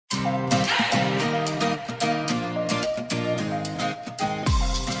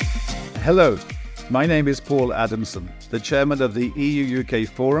Hello, my name is Paul Adamson, the chairman of the EU-UK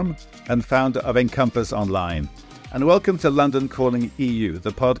Forum and founder of Encompass Online. And welcome to London Calling EU,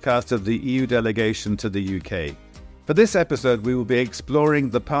 the podcast of the EU delegation to the UK. For this episode, we will be exploring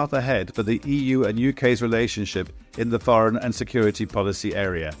the path ahead for the EU and UK's relationship in the foreign and security policy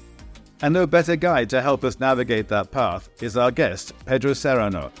area. And no better guide to help us navigate that path is our guest, Pedro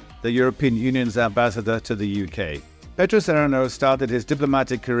Serrano, the European Union's ambassador to the UK. Pedro Serrano started his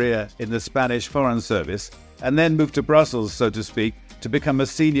diplomatic career in the Spanish Foreign Service and then moved to Brussels, so to speak, to become a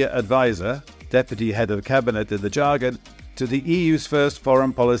senior advisor, deputy head of cabinet in the jargon, to the EU's first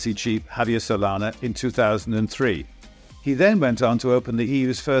foreign policy chief, Javier Solana, in 2003. He then went on to open the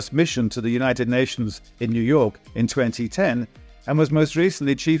EU's first mission to the United Nations in New York in 2010 and was most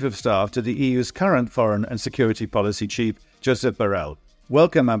recently chief of staff to the EU's current foreign and security policy chief, Josep Borrell.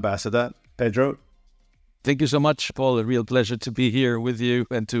 Welcome, Ambassador Pedro. Thank you so much, Paul. A real pleasure to be here with you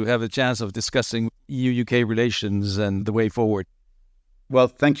and to have a chance of discussing EU-UK relations and the way forward. Well,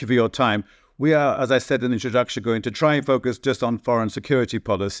 thank you for your time. We are, as I said in the introduction, going to try and focus just on foreign security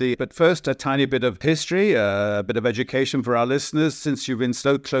policy. But first, a tiny bit of history, a bit of education for our listeners, since you've been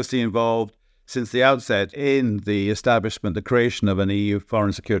so closely involved since the outset in the establishment, the creation of an EU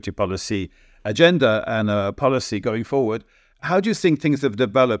foreign security policy agenda and a policy going forward. How do you think things have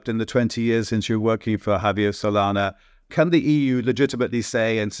developed in the 20 years since you're working for Javier Solana? Can the EU legitimately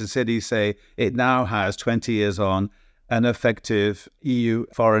say and sincerely say it now has, 20 years on, an effective EU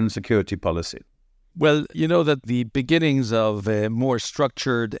foreign security policy? Well, you know that the beginnings of a more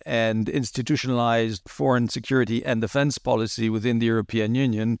structured and institutionalized foreign security and defense policy within the European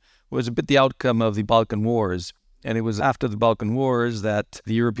Union was a bit the outcome of the Balkan Wars. And it was after the Balkan Wars that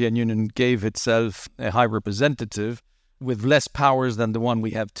the European Union gave itself a high representative with less powers than the one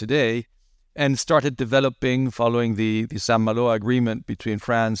we have today, and started developing, following the Saint-Malo agreement between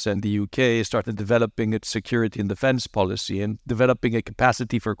France and the UK, started developing its security and defense policy and developing a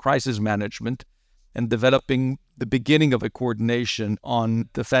capacity for crisis management and developing the beginning of a coordination on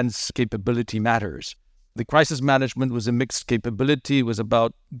defense capability matters. The crisis management was a mixed capability. It was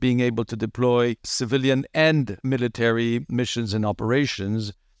about being able to deploy civilian and military missions and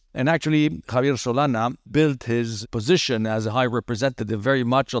operations. And actually, Javier Solana built his position as a high representative very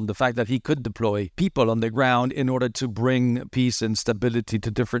much on the fact that he could deploy people on the ground in order to bring peace and stability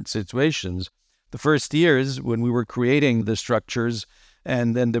to different situations. The first years, when we were creating the structures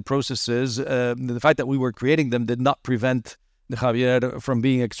and then the processes, the fact that we were creating them did not prevent Javier from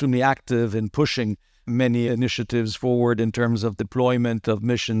being extremely active in pushing many initiatives forward in terms of deployment of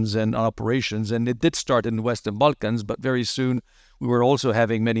missions and operations. And it did start in the Western Balkans, but very soon we were also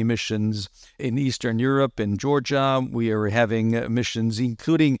having many missions in Eastern Europe, in Georgia. We are having missions,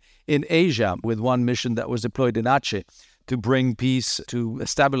 including in Asia, with one mission that was deployed in Aceh to bring peace, to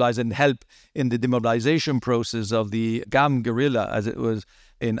stabilize and help in the demobilization process of the GAM guerrilla, as it was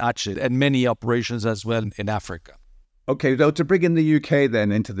in Aceh, and many operations as well in Africa. Okay, so to bring in the UK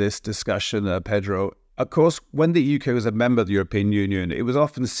then into this discussion, Pedro, of course, when the UK was a member of the European Union, it was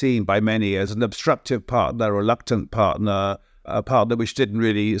often seen by many as an obstructive partner, a reluctant partner, a partner which didn't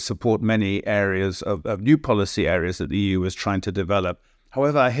really support many areas of new policy areas that the EU was trying to develop.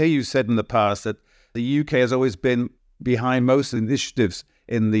 However, I hear you said in the past that the UK has always been behind most initiatives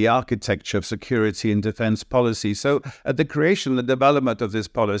in the architecture of security and defence policy. So at the creation and development of this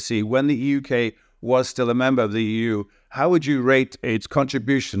policy, when the UK was still a member of the EU, how would you rate its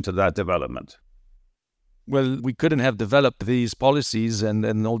contribution to that development? Well, we couldn't have developed these policies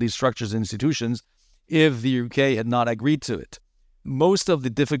and all these structures and institutions if the UK had not agreed to it. Most of the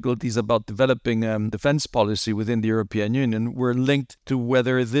difficulties about developing defense policy within the European Union were linked to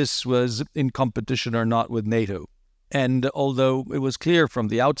whether this was in competition or not with NATO. And although it was clear from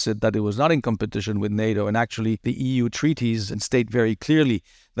the outset that it was not in competition with NATO, and actually the EU treaties state very clearly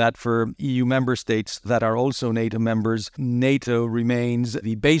that for EU member states that are also NATO members, NATO remains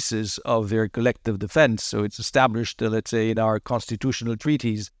the basis of their collective defense. So it's established, let's say, in our constitutional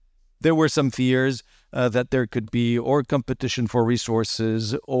treaties. There were some fears that there could be or competition for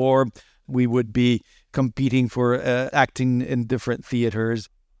resources, or we would be competing for acting in different theaters.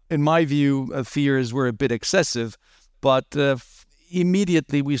 In my view, fears were a bit excessive, but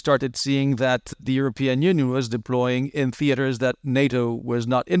immediately we started seeing that the European Union was deploying in theaters that NATO was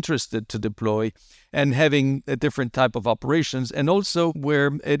not interested to deploy and having a different type of operations, and also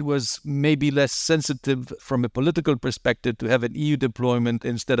where it was maybe less sensitive from a political perspective to have an EU deployment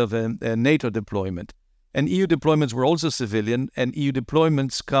instead of a NATO deployment. And EU deployments were also civilian, and EU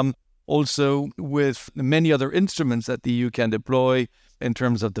deployments come also with many other instruments that the EU can deploy in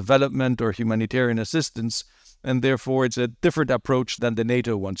terms of development or humanitarian assistance. And therefore, it's a different approach than the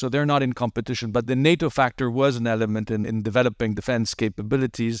NATO one. So they're not in competition. But the NATO factor was an element in developing defense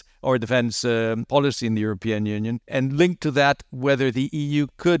capabilities or defense policy in the European Union. And linked to that, whether the EU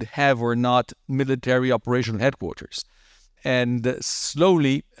could have or not military operational headquarters. And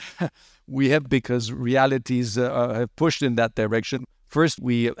slowly, we have, because realities have pushed in that direction. First,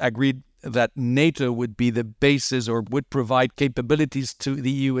 we agreed that NATO would be the basis or would provide capabilities to the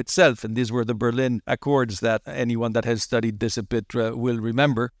EU itself. And these were the Berlin Accords that anyone that has studied this a bit will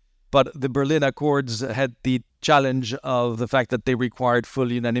remember. But the Berlin Accords had the challenge of the fact that they required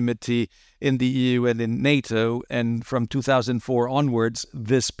full unanimity in the EU and in NATO. And from 2004 onwards,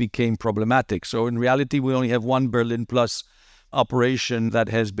 this became problematic. So in reality, we only have one Berlin Plus operation that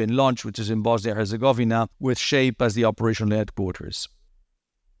has been launched, which is in Bosnia-Herzegovina, with SHAPE as the operational headquarters.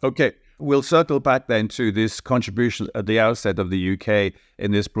 Okay. We'll circle back then to this contribution at the outset of the UK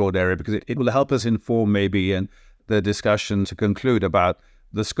in this broad area, because it will help us inform maybe in the discussion to conclude about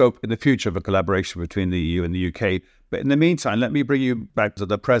the scope in the future of a collaboration between the EU and the UK. But in the meantime, let me bring you back to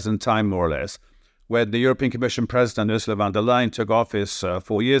the present time, more or less, where the European Commission President Ursula von der Leyen took office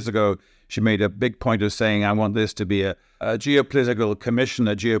 4 years ago. She made a big point of saying, I want this to be a geopolitical commission,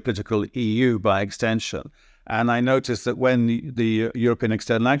 a geopolitical EU by extension. And I noticed that when the European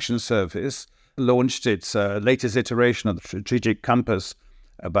External Action Service launched its latest iteration of the Strategic Compass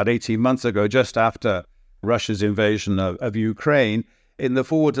about 18 months ago, just after Russia's invasion of Ukraine, in the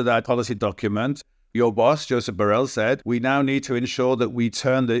foreword to that policy document, your boss, Josep Borrell, said, we now need to ensure that we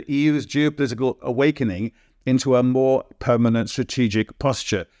turn the EU's geopolitical awakening into a more permanent strategic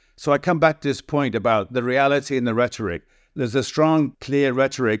posture. So I come back to this point about the reality and the rhetoric. There's a strong, clear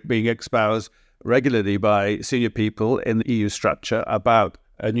rhetoric being espoused regularly by senior people in the EU structure about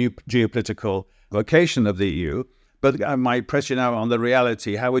a new geopolitical vocation of the EU. But I might press you now on the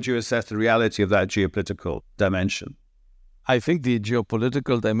reality. How would you assess the reality of that geopolitical dimension? I think the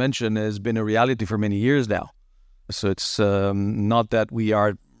geopolitical dimension has been a reality for many years now. So it's not that we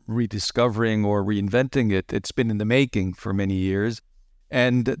are rediscovering or reinventing it. It's been in the making for many years.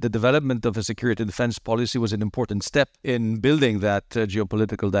 And the development of a security and defense policy was an important step in building that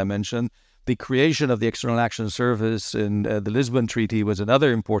geopolitical dimension. The creation of the External Action Service in the Lisbon Treaty was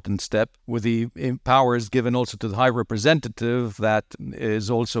another important step, with the powers given also to the High Representative, that is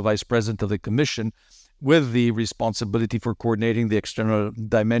also Vice President of the Commission, with the responsibility for coordinating the external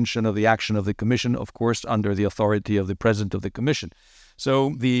dimension of the action of the Commission, of course, under the authority of the President of the Commission.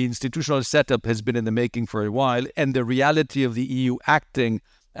 So the institutional setup has been in the making for a while, and the reality of the EU acting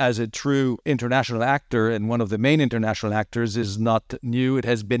as a true international actor and one of the main international actors is not new. It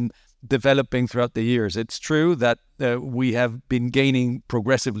has been developing throughout the years. It's true that we have been gaining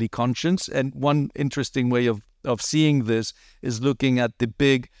progressively conscience, and one interesting way of seeing this is looking at the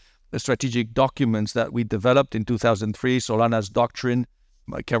big strategic documents that we developed in 2003, Solana's Doctrine.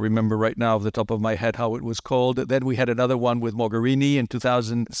 I can't remember right now off the top of my head how it was called. Then we had another one with Mogherini in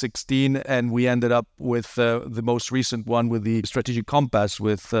 2016, and we ended up with the most recent one with the Strategic Compass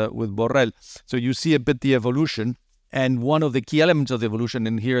with Borrell. So you see a bit the evolution. And one of the key elements of the evolution,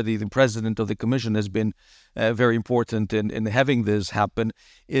 and here the President of the Commission has been very important in having this happen,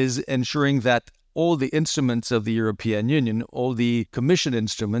 is ensuring that all the instruments of the European Union, all the Commission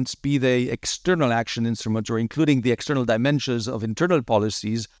instruments, be they external action instruments or including the external dimensions of internal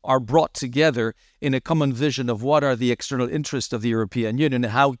policies, are brought together in a common vision of what are the external interests of the European Union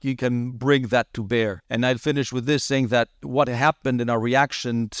and how you can bring that to bear. And I'll finish with this, saying that what happened in our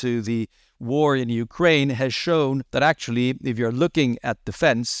reaction to the war in Ukraine has shown that actually, if you're looking at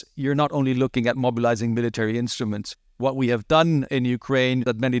defense, you're not only looking at mobilizing military instruments. What we have done in Ukraine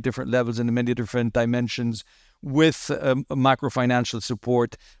at many different levels and in many different dimensions, with macro-financial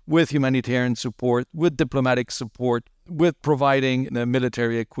support, with humanitarian support, with diplomatic support, with providing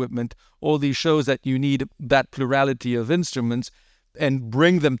military equipment, all these shows that you need that plurality of instruments and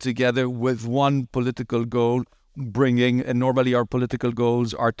bring them together with one political goal, and normally our political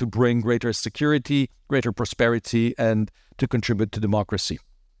goals are to bring greater security, greater prosperity, and to contribute to democracy.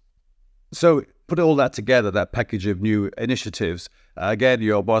 So put all that together, that package of new initiatives. Again,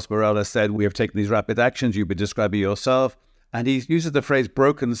 your boss Borrell has said we have taken these rapid actions. You've been describing yourself. And he uses the phrase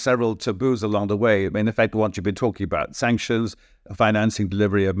broken several taboos along the way. In effect, what you've been talking about, sanctions, financing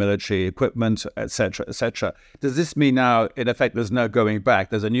delivery of military equipment, etc., etc. Does this mean now, in effect, there's no going back?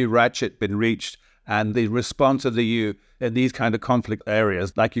 There's a new ratchet been reached, and the response of the EU in these kind of conflict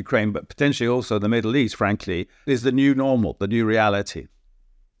areas like Ukraine, but potentially also the Middle East, frankly, is the new normal, the new reality?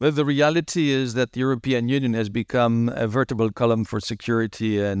 Well, the reality is that the European Union has become a vertebral column for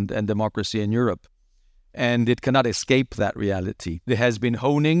security and democracy in Europe. And it cannot escape that reality. It has been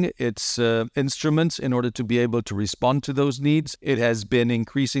honing its instruments in order to be able to respond to those needs. It has been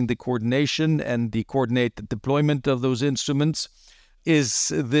increasing the coordination and the coordinated deployment of those instruments. Is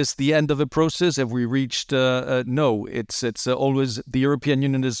this the end of a process? Have we reached? No, it's always, the European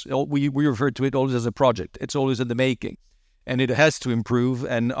Union is, we refer to it always as a project. It's always in the making. And it has to improve.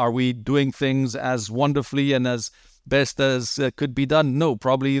 And are we doing things as wonderfully and as best as could be done? No,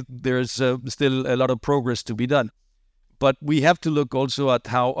 probably there's still a lot of progress to be done. But we have to look also at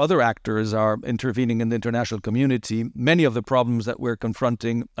how other actors are intervening in the international community. Many of the problems that we're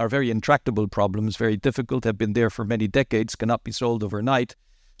confronting are very intractable problems, very difficult, have been there for many decades, cannot be solved overnight.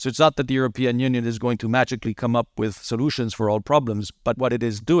 So it's not that the European Union is going to magically come up with solutions for all problems, but what it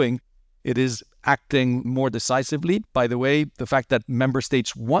is doing, it is acting more decisively. By the way, the fact that member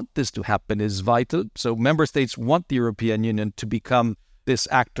states want this to happen is vital. So member states want the European Union to become this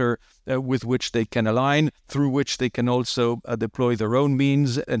actor with which they can align, through which they can also deploy their own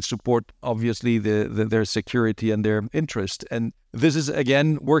means and support, obviously, their security and their interest. And this is,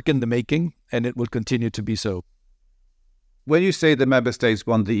 again, work in the making, and it will continue to be so. When you say the member states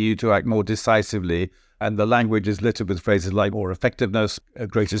want the EU to act more decisively, and the language is littered with phrases like more effectiveness,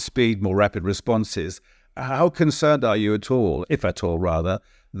 greater speed, more rapid responses, how concerned are you at all, if at all rather,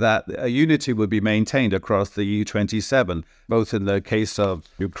 that a unity will be maintained across the EU 27, both in the case of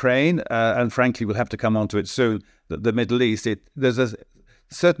Ukraine and frankly, we'll have to come on to it soon, the Middle East? There's a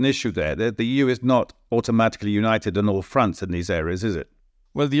certain issue there. The EU is not automatically united on all fronts in these areas, is it?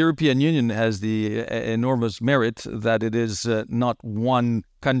 Well, the European Union has the enormous merit that it is not one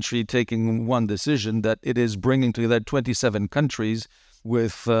country taking one decision, that it is bringing together 27 countries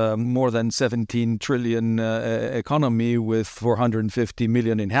with more than 17 trillion economy with 450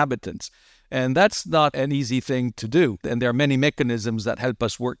 million inhabitants. And that's not an easy thing to do. And there are many mechanisms that help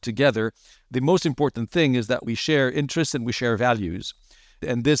us work together. The most important thing is that we share interests and we share values.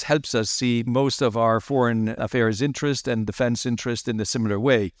 And this helps us see most of our foreign affairs interest and defense interest in a similar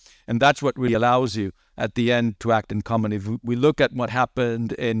way. And that's what really allows you at the end to act in common. If we look at what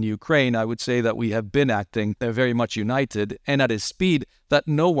happened in Ukraine, I would say that we have been acting very much united and at a speed that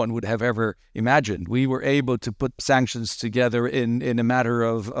no one would have ever imagined. We were able to put sanctions together in a matter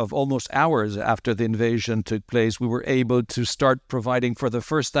of almost hours after the invasion took place. We were able to start providing for the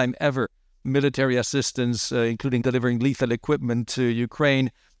first time ever military assistance, including delivering lethal equipment to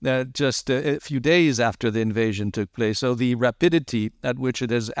Ukraine just a few days after the invasion took place. So the rapidity at which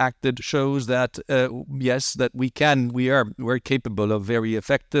it has acted shows that, yes, that we're capable of very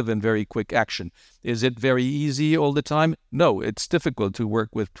effective and very quick action. Is it very easy all the time? No, it's difficult to work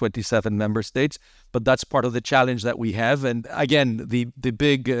with 27 member states, but that's part of the challenge that we have. And again, the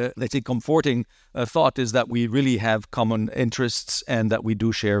big, let's say, comforting thought is that we really have common interests and that we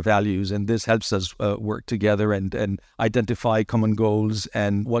do share values. And this helps us work together and identify common goals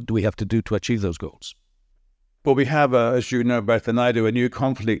and what do we have to do to achieve those goals. Well, we have, as you know, both and I do, a new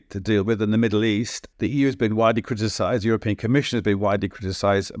conflict to deal with in the Middle East. The EU has been widely criticised, the European Commission has been widely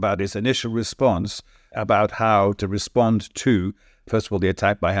criticised about its initial response, about how to respond to, first of all, the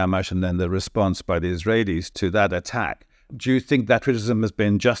attack by Hamas and then the response by the Israelis to that attack. Do you think that criticism has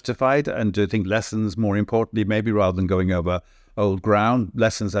been justified? And do you think lessons, more importantly, maybe rather than going over old ground,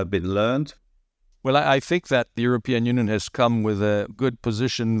 lessons have been learned? Well, I think that the European Union has come with a good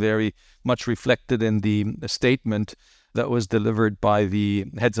position, very much reflected in the statement that was delivered by the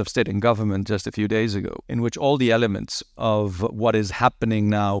heads of state and government just a few days ago, in which all the elements of what is happening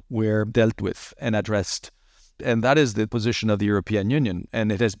now were dealt with and addressed. And that is the position of the European Union.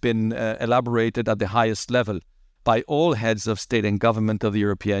 And it has been elaborated at the highest level by all heads of state and government of the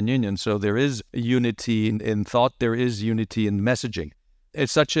European Union. So there is unity in thought, there is unity in messaging.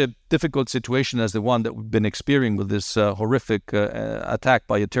 It's such a difficult situation as the one that we've been experiencing with this horrific attack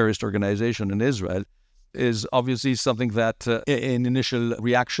by a terrorist organization in Israel is obviously something that in initial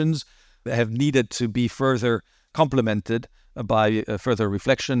reactions have needed to be further complemented by further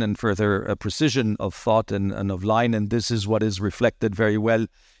reflection and further precision of thought and of line. And this is what is reflected very well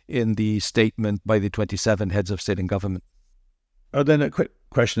in the statement by the 27 heads of state and government. Then a quick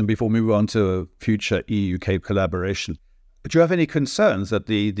question before we move on to future EU-UK collaboration. Do you have any concerns that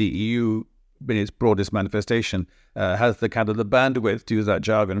the EU, in its broadest manifestation, has the kind of the bandwidth, to use that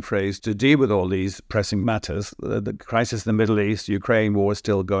jargon phrase, to deal with all these pressing matters? The crisis in the Middle East, Ukraine war is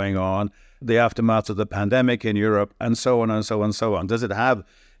still going on, the aftermath of the pandemic in Europe, and so on and so on and so on. Does it have,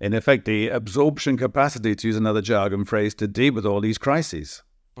 in effect, the absorption capacity, to use another jargon phrase, to deal with all these crises?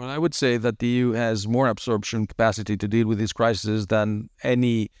 Well, I would say that the EU has more absorption capacity to deal with these crises than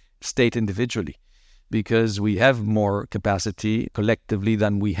any state individually, because we have more capacity collectively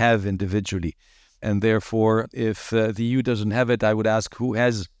than we have individually. And therefore, if the EU doesn't have it, I would ask who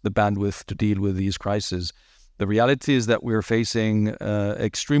has the bandwidth to deal with these crises. The reality is that we're facing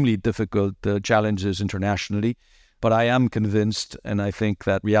extremely difficult challenges internationally, but I am convinced, and I think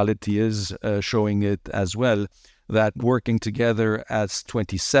that reality is showing it as well, that working together as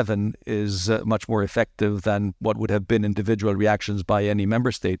 27 is much more effective than what would have been individual reactions by any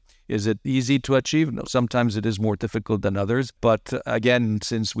member state. Is it easy to achieve? No, sometimes it is more difficult than others. But again,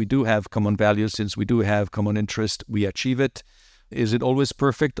 since we do have common values, since we do have common interest, we achieve it. Is it always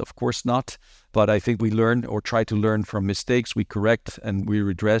perfect? Of course not. But I think we learn or try to learn from mistakes. We correct and we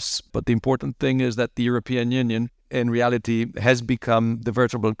redress. But the important thing is that the European Union, in reality, has become the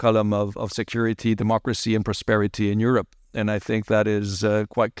vertebral column of security, democracy, and prosperity in Europe. And I think that is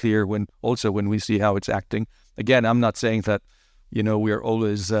quite clear when we see how it's acting. Again, I'm not saying that, we are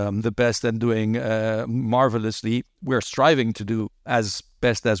always the best and doing marvelously. We're striving to do as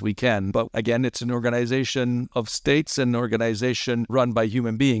best as we can. But again, it's an organization of states, an organization run by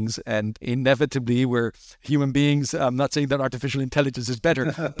human beings. And inevitably, we're human beings. I'm not saying that artificial intelligence is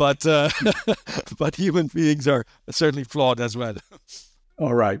better, but but human beings are certainly flawed as well.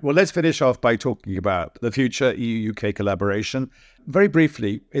 All right. Well, let's finish off by talking about the future EU-UK collaboration. Very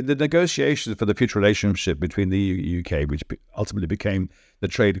briefly, in the negotiations for the future relationship between the EU and UK, which ultimately became the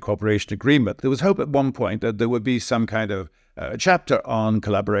Trade Cooperation Agreement, there was hope at one point that there would be some kind of chapter on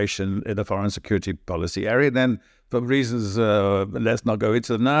collaboration in the foreign security policy area. And then, for reasons let's not go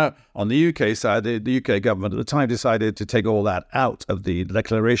into them now, on the UK side, the UK government at the time decided to take all that out of the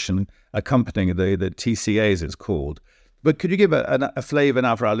declaration accompanying the TCAs, it's called. But could you give a flavour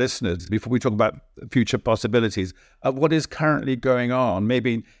now for our listeners, before we talk about future possibilities, of what is currently going on?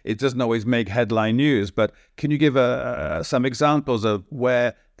 Maybe it doesn't always make headline news, but can you give some examples of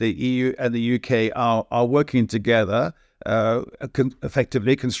where the EU and the UK are working together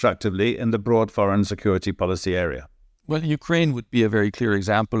effectively, constructively, in the broad foreign security policy area? Well, Ukraine would be a very clear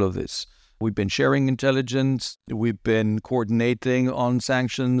example of this. We've been sharing intelligence. We've been coordinating on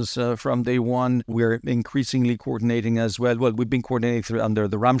sanctions from day one. We're increasingly coordinating as well. Well, we've been coordinating under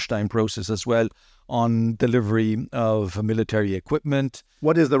the Ramstein process as well on delivery of military equipment.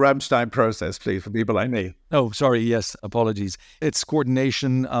 What is the Ramstein process, please, for people like me? Oh, sorry. Yes, apologies. It's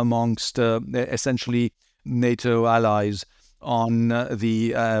coordination amongst essentially NATO allies on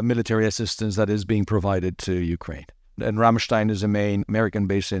the military assistance that is being provided to Ukraine. And Ramstein is a main American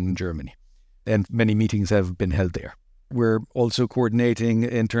base in Germany. And many meetings have been held there. We're also coordinating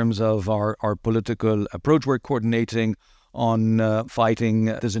in terms of our political approach. We're coordinating on fighting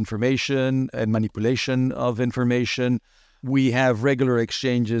disinformation and manipulation of information. We have regular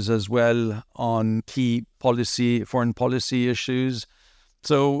exchanges as well on key foreign policy issues.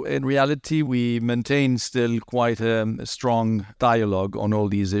 So in reality, we maintain still quite a strong dialogue on all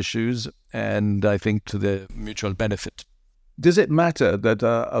these issues, and I think to the mutual benefit. Does it matter that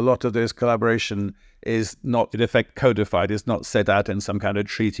a lot of this collaboration is not, in effect, codified, is not set out in some kind of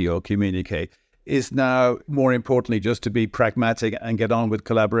treaty or communique? Is now, more importantly, just to be pragmatic and get on with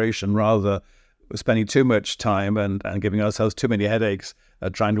collaboration rather than spending too much time and giving ourselves too many headaches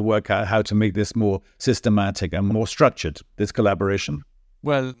trying to work out how to make this more systematic and more structured, this collaboration?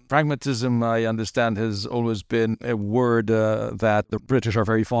 Well, pragmatism, I understand, has always been a word that the British are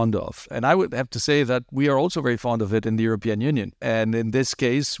very fond of. And I would have to say that we are also very fond of it in the European Union. And in this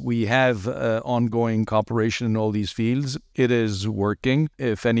case, we have ongoing cooperation in all these fields. It is working.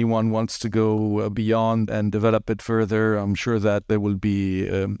 If anyone wants to go beyond and develop it further, I'm sure that there will be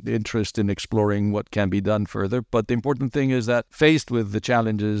interest in exploring what can be done further. But the important thing is that faced with the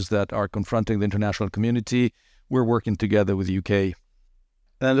challenges that are confronting the international community, we're working together with the UK.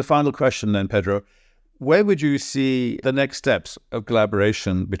 And the final question then, Pedro, where would you see the next steps of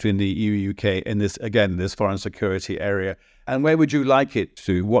collaboration between the EU and UK in this foreign security area? And where would you like it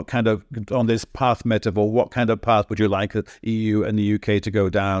to? What kind of, on this path metaphor, what kind of path would you like the EU and the UK to go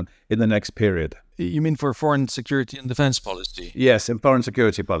down in the next period? You mean for foreign security and defense policy? Yes, in foreign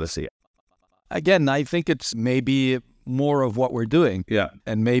security policy. Again, I think it's maybe more of what we're doing. Yeah.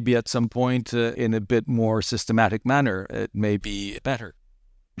 And maybe at some point in a bit more systematic manner, it may be better.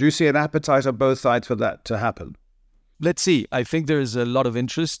 Do you see an appetite on both sides for that to happen? Let's see. I think there's a lot of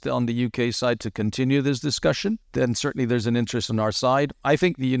interest on the UK side to continue this discussion. Then certainly there's an interest on our side. I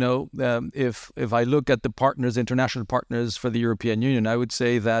think, if I look at the partners, international partners for the European Union, I would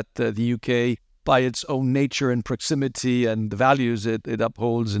say that the UK, by its own nature and proximity and the values it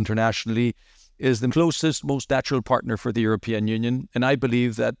upholds internationally, is the closest, most natural partner for the European Union, and I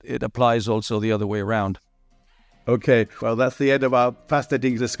believe that it applies also the other way around. Okay, well, that's the end of our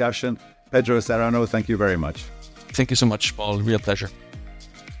fascinating discussion. Pedro Serrano, thank you very much. Thank you so much, Paul. Real pleasure.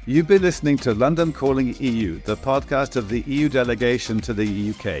 You've been listening to London Calling EU, the podcast of the EU delegation to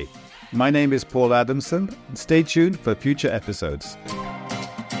the UK. My name is Paul Adamson. Stay tuned for future episodes.